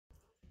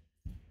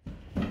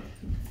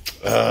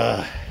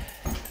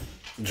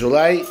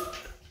July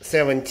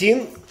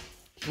 17,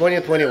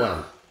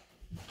 2021.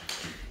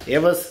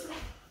 Eva's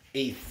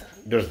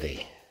 8th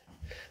birthday.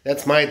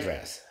 That's my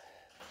dress.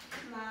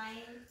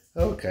 Mine.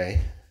 Okay.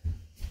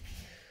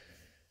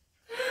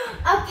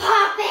 A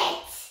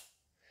puppet!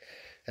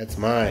 That's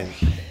mine.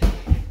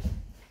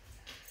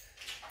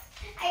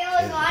 I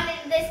always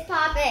wanted this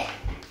puppet.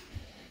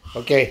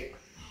 Okay.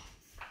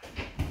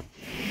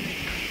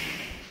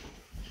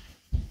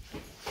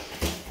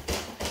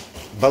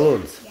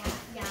 Balloons. Yeah.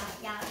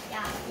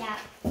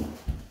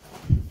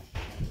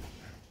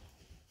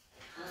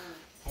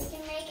 I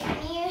can make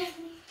any.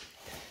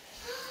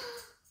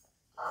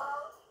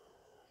 Oh,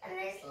 and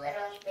there's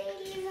little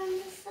thingies on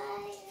the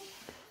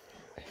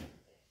side.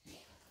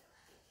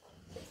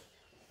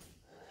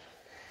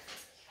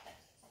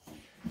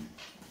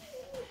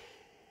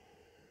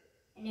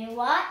 A new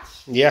watch?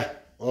 Yeah,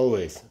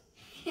 always.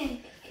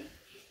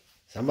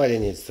 Somebody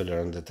needs to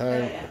learn the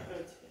time.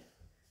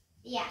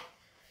 Yeah.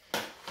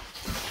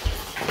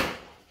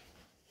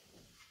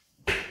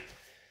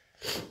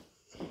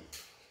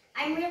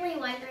 I'm really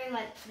wondering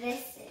what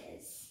this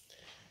is.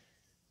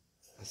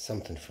 It's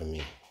something for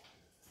me.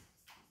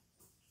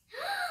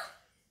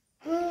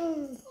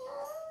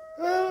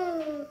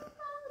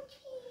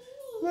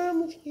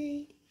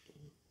 Мамочки.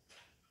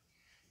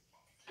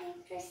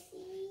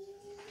 Interesting.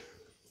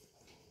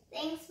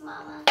 Thanks,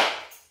 Mama.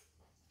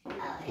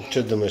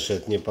 Что думаешь,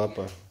 это не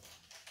папа?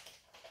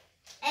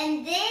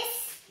 And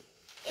this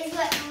is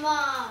what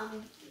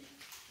Mom.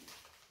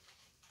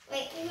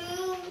 Wait,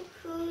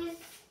 who's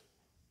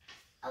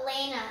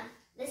Elena?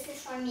 This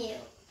is from you.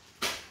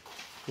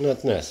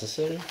 Not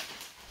necessary,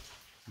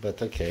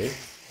 but okay.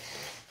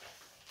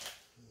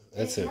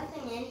 That's There's it.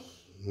 nothing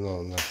in.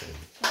 No, nothing.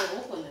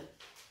 Oh, open it.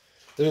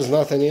 There's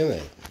nothing in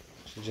it.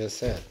 She just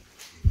said.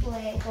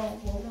 Wait, go.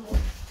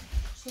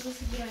 Что ты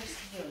собираешься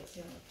делать,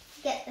 Ева?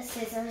 Get the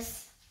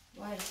scissors.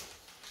 Why?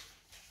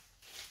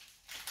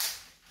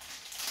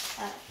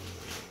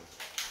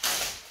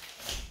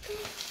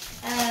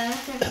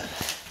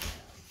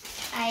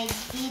 I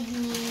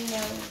didn't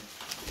know.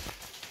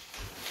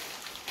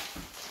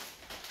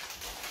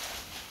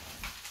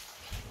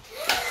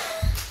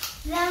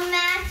 The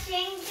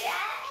matching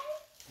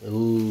dress.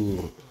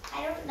 Ooh.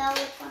 I don't know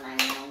which one I'm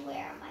gonna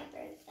wear on my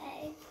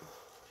birthday.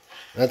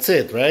 That's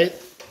it, right?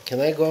 Can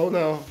I go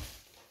now?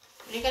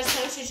 Мне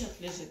кажется, вообще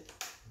что-то лежит.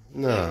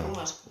 No,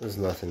 Бумажка. there's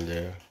nothing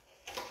there.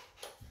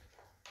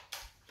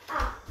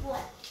 Ah,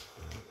 what?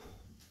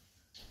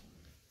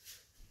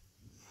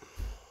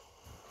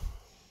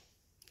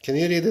 Can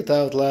you read it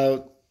out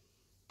loud?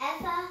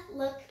 Eva,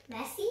 look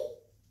messy.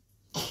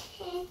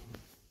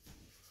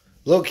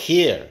 Look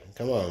here.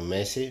 Come on,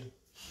 Messi.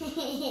 Look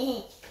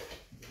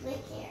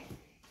here.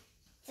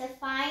 To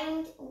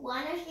find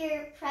one of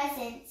your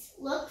presents,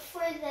 look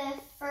for the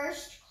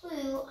first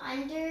clue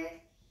under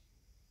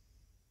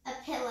a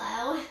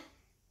pillow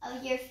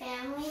of your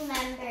family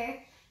member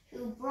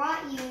who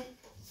brought you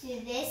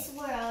to this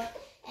world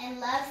and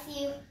loves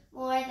you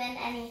more than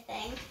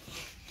anything.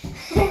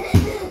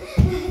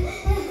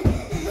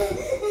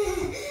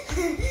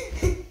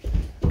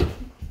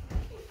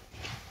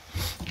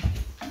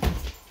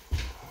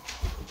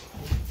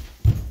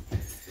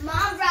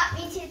 Mom brought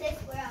me to this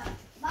world.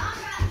 Mom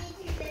brought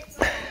me to this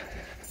world.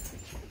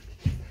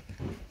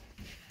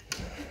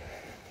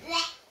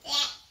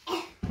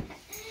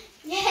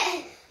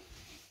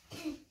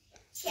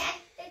 Check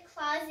the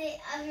closet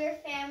of your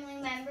family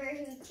member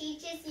who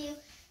teaches you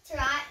to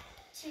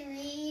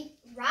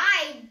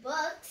ride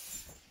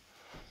books.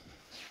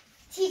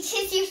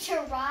 Teaches you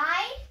to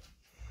ride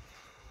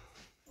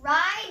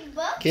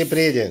books. Keep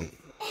reading.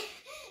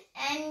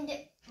 And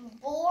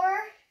bore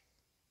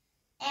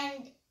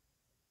and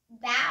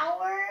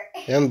bower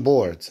And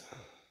boards.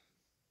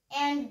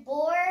 and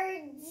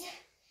boards.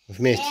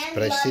 Вместе. And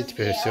Прочти love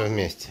теперь you. все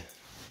вместе.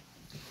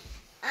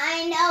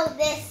 I know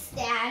this,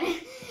 Dad.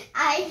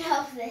 I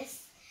know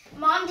this.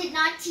 Mom did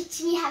not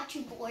teach me how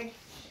to board.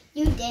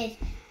 You did.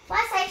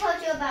 Plus, I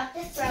told you about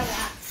the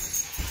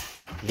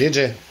throwouts.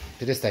 Диджей,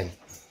 перестань.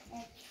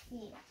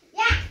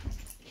 Yeah.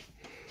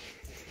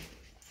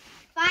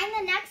 Find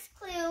the next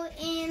clue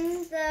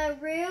in the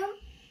room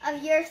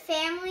of your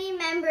family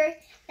member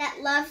that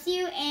loves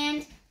you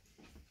and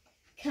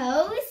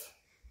cows.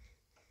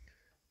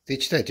 Ты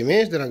читать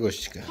умеешь,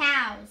 дорогушечка?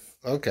 Cows.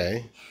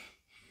 Окей.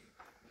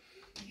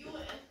 You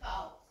and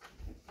cow.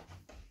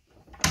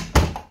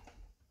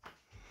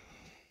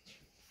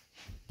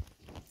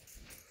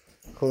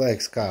 Who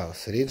likes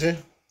cows? Риджи?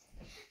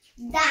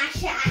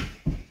 Dasha.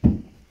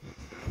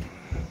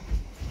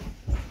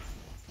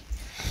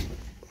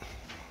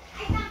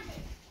 I found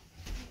it.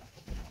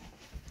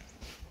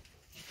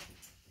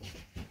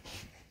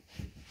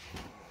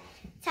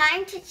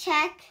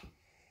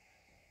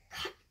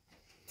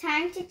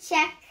 Time to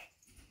check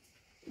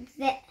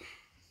the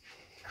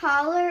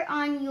collar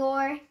on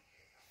your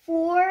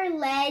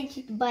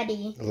four-legged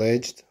buddy.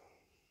 Legged.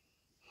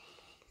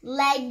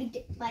 Legged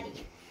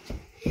buddy.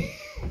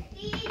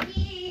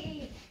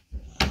 Gigi.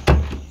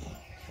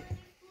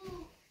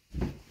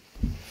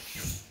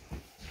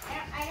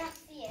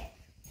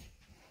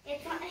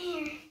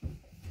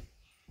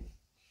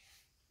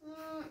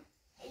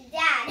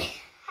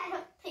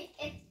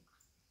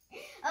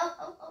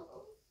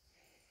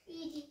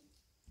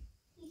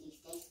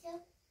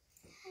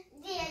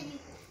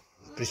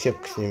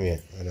 Прищепку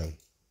сними, Ален.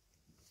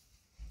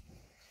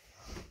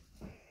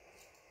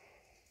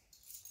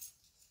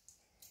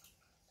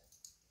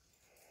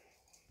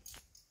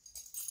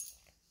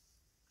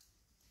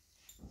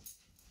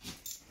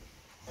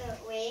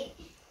 Wait.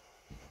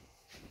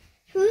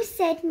 Who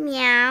said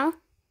meow?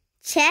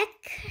 Check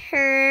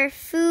her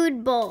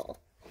food bowl.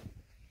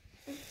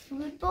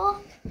 Food bowl?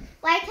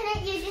 Why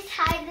couldn't you just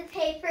hide the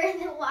paper in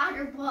the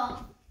water bowl?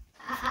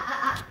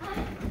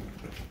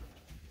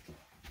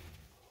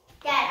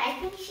 Dad, I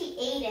think she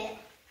ate it.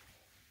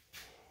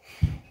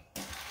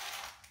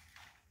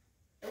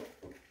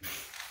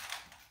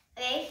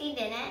 Okay, she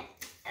didn't.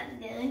 I'm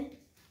good.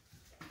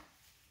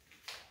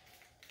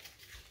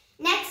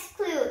 Next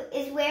clue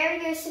is where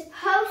you're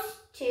supposed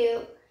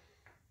to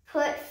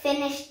put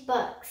finished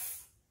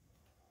books.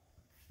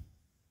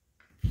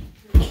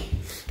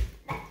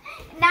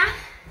 Now,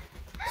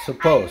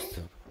 Supposed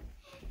to.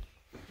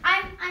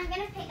 I'm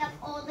gonna pick up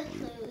all the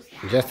clues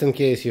now. Just in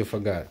case you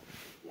forgot.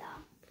 Yeah.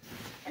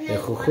 And Yeah,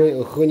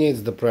 then who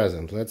needs the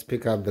present? Let's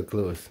pick up the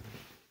clues.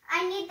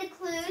 I need the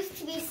clues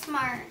to be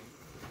smart.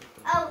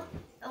 Oh.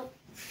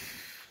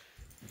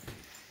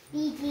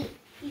 Gigi,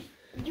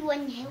 you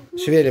want to help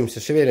me? Шевелимся,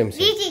 шевелимся.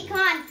 Gigi, come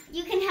on.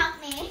 You can help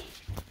me.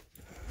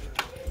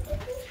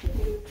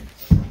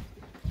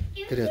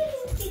 Вперед.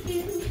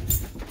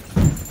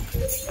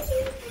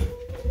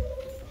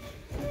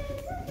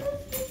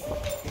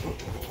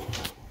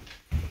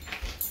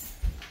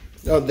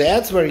 Oh,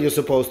 that's where you're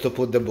supposed to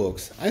put the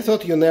books. I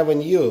thought you never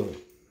knew.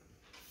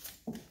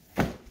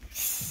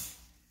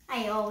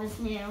 I always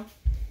knew.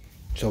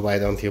 So why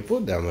don't you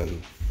put them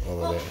in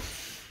over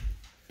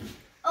there?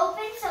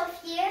 Open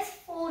Sophia's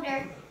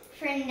folder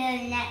for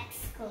the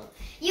next clue.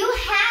 You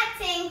had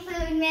to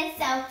include Miss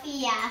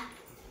Sophia.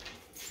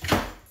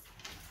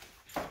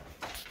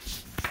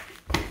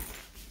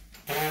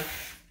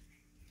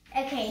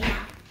 Okay,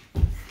 now.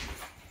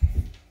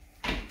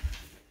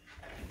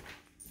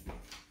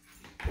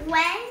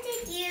 When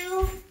did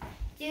you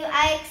do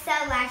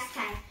IXL last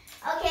time?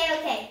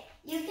 Okay.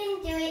 You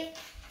can do it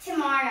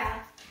tomorrow.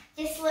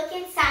 Just look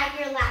inside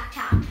your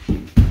laptop.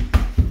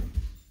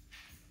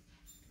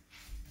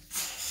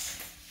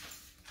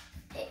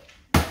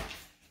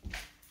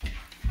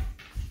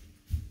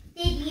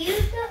 Did you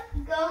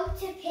go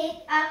to pick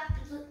up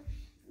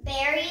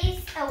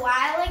berries a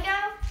while ago?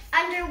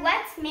 Under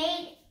what's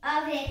made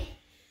of it,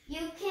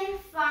 you can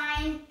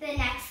find the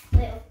next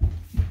clue.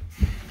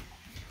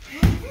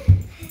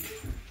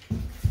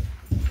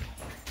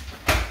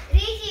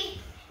 Rigi,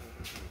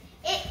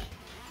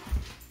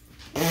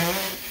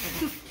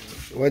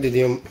 What did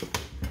you...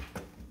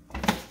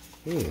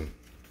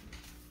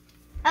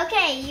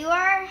 Okay, you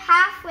are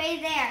halfway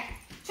there.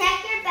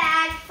 Check your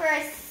bag for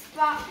a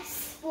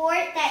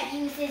sport that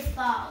uses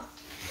balls.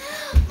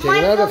 Тебе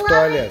не надо в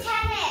туалет?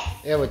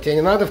 Tennis. Эва, тебе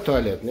не надо в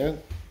туалет,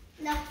 нет?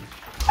 No.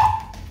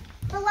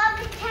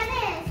 Beloved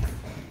tennis.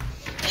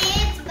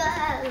 It's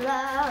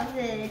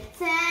beloved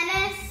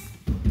tennis.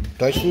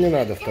 Точно не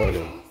надо в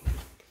туалет?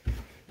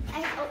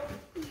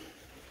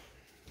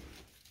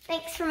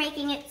 Thanks for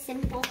making it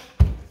simple.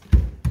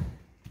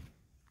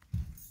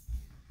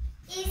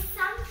 Is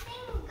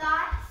something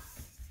got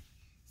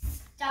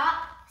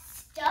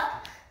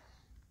stuck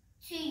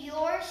to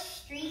your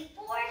street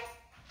board?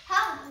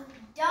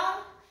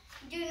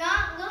 Do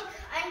not look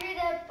under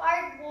the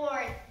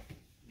barkboard.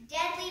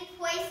 Deadly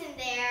poison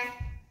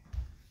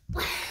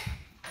there.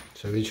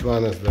 So which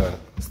one is the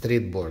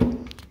street board?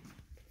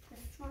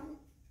 This one.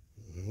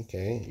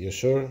 Okay, you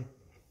sure?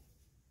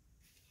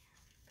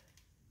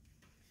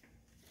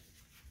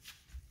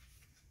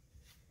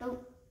 Oh.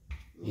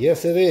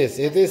 Yes, it is.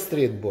 It is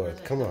street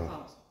board. Come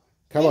on.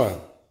 Come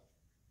on.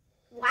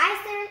 Why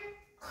is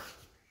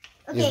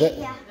there? Is Okay, that-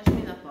 yeah.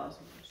 Нажми на паузу.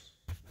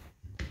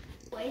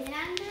 Poison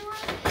under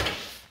one?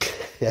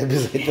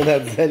 Обязательно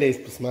надо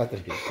залезть,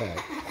 посмотреть.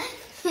 Так.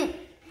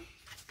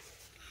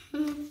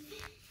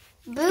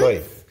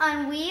 Boots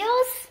on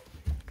wheels.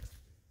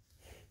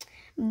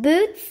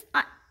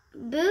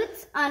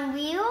 Boots on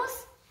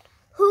wheels.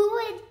 Who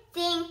would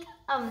think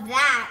of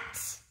that?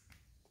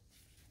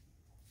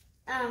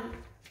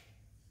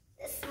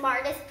 The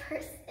smartest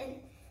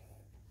person.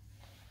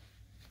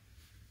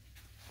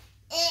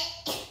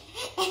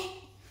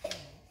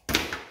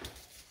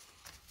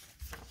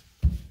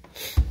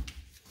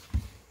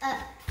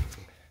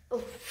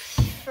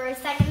 For a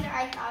second there,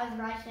 I thought it was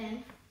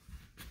Russian.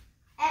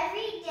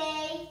 Every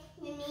day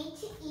you need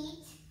to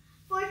eat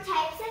 4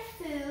 types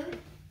of food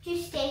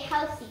to stay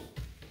healthy.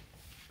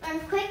 Learn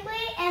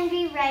quickly and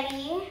be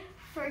ready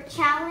for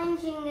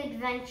challenging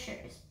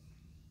adventures.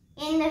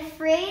 In the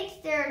fridge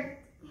there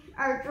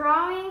are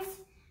drawings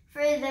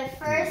for the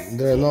first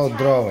There are 2 no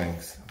types.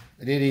 drawings.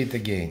 Read it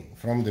again,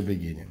 from the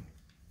beginning.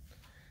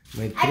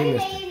 Made 3 Every day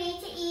mistakes. you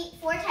need to eat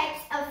 4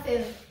 types of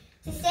food.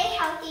 To stay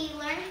healthy,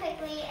 learn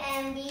quickly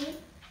and be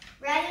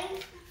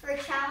ready for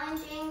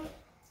challenging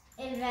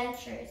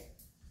adventures.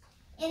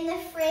 In the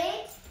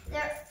fridge,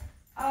 there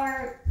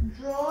are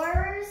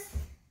drawers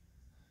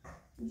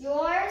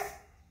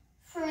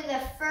for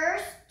the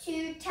first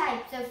 2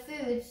 types of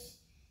foods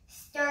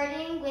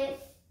starting with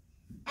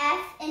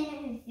F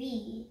and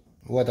V.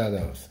 What are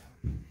those?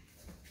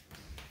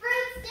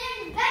 Fruits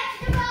and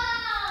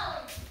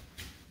vegetables!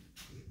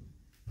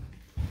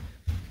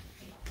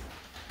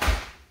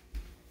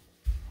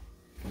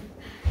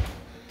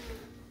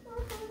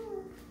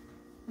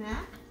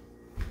 Huh?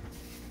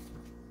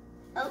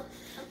 Oh,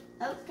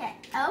 okay,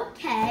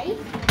 okay.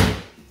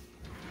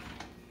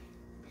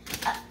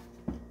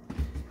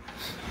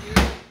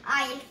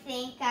 I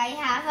think I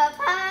have a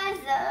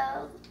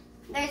puzzle.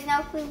 There's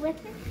no clue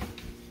with it?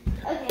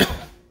 Okay.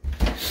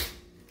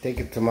 Take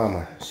it to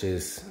Mama.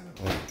 She's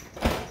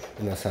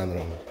in the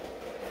sunroom.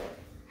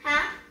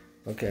 Huh?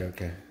 Okay,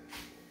 okay.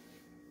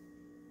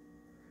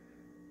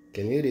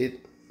 Can you read?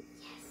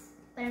 Yes,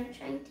 but I'm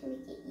trying to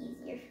make it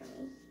easier for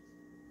me.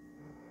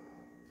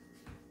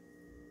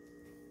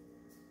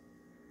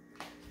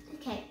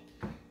 Okay.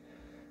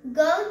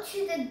 Go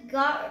to the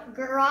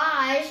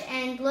garage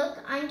and look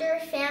under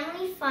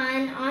Family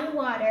Fun on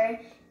Water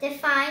to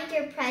find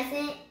your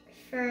present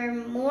for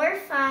more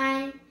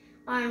fun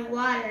on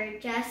water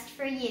just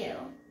for you.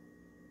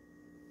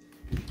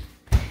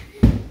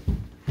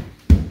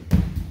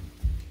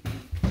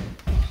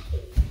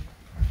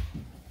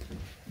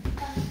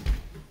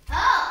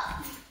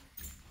 Oh!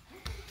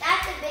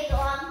 That's a big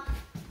lump.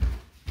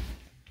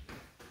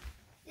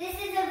 This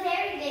is a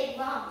very big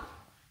lump.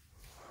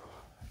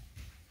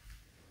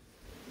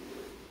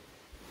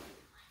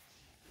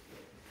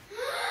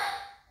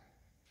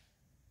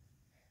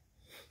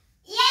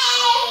 Yay!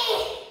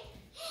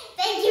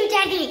 Thank you,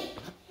 Daddy.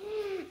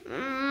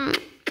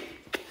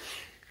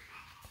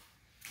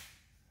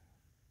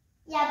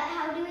 Yeah, but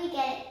how do we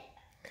get it?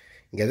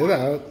 Get it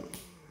out.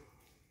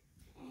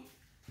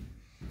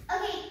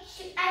 Okay,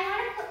 I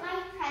want to put my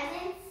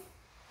presents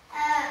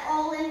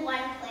all in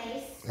one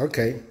place.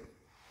 Okay.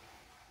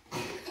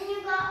 And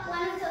you got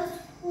one of those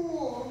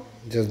cool.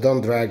 Just don't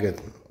drag it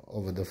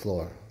over the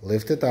floor.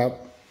 Lift it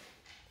up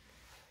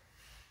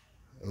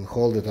and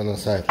hold it on the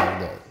side like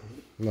that.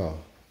 No.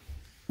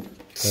 Like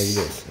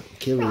this.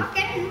 Carry Rock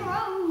it, and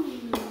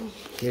roll.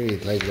 carry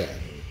it like that.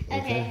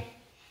 Okay.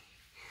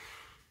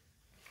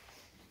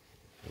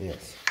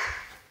 Yes.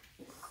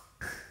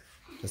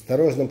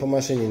 Осторожно, по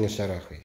машине не шарахай.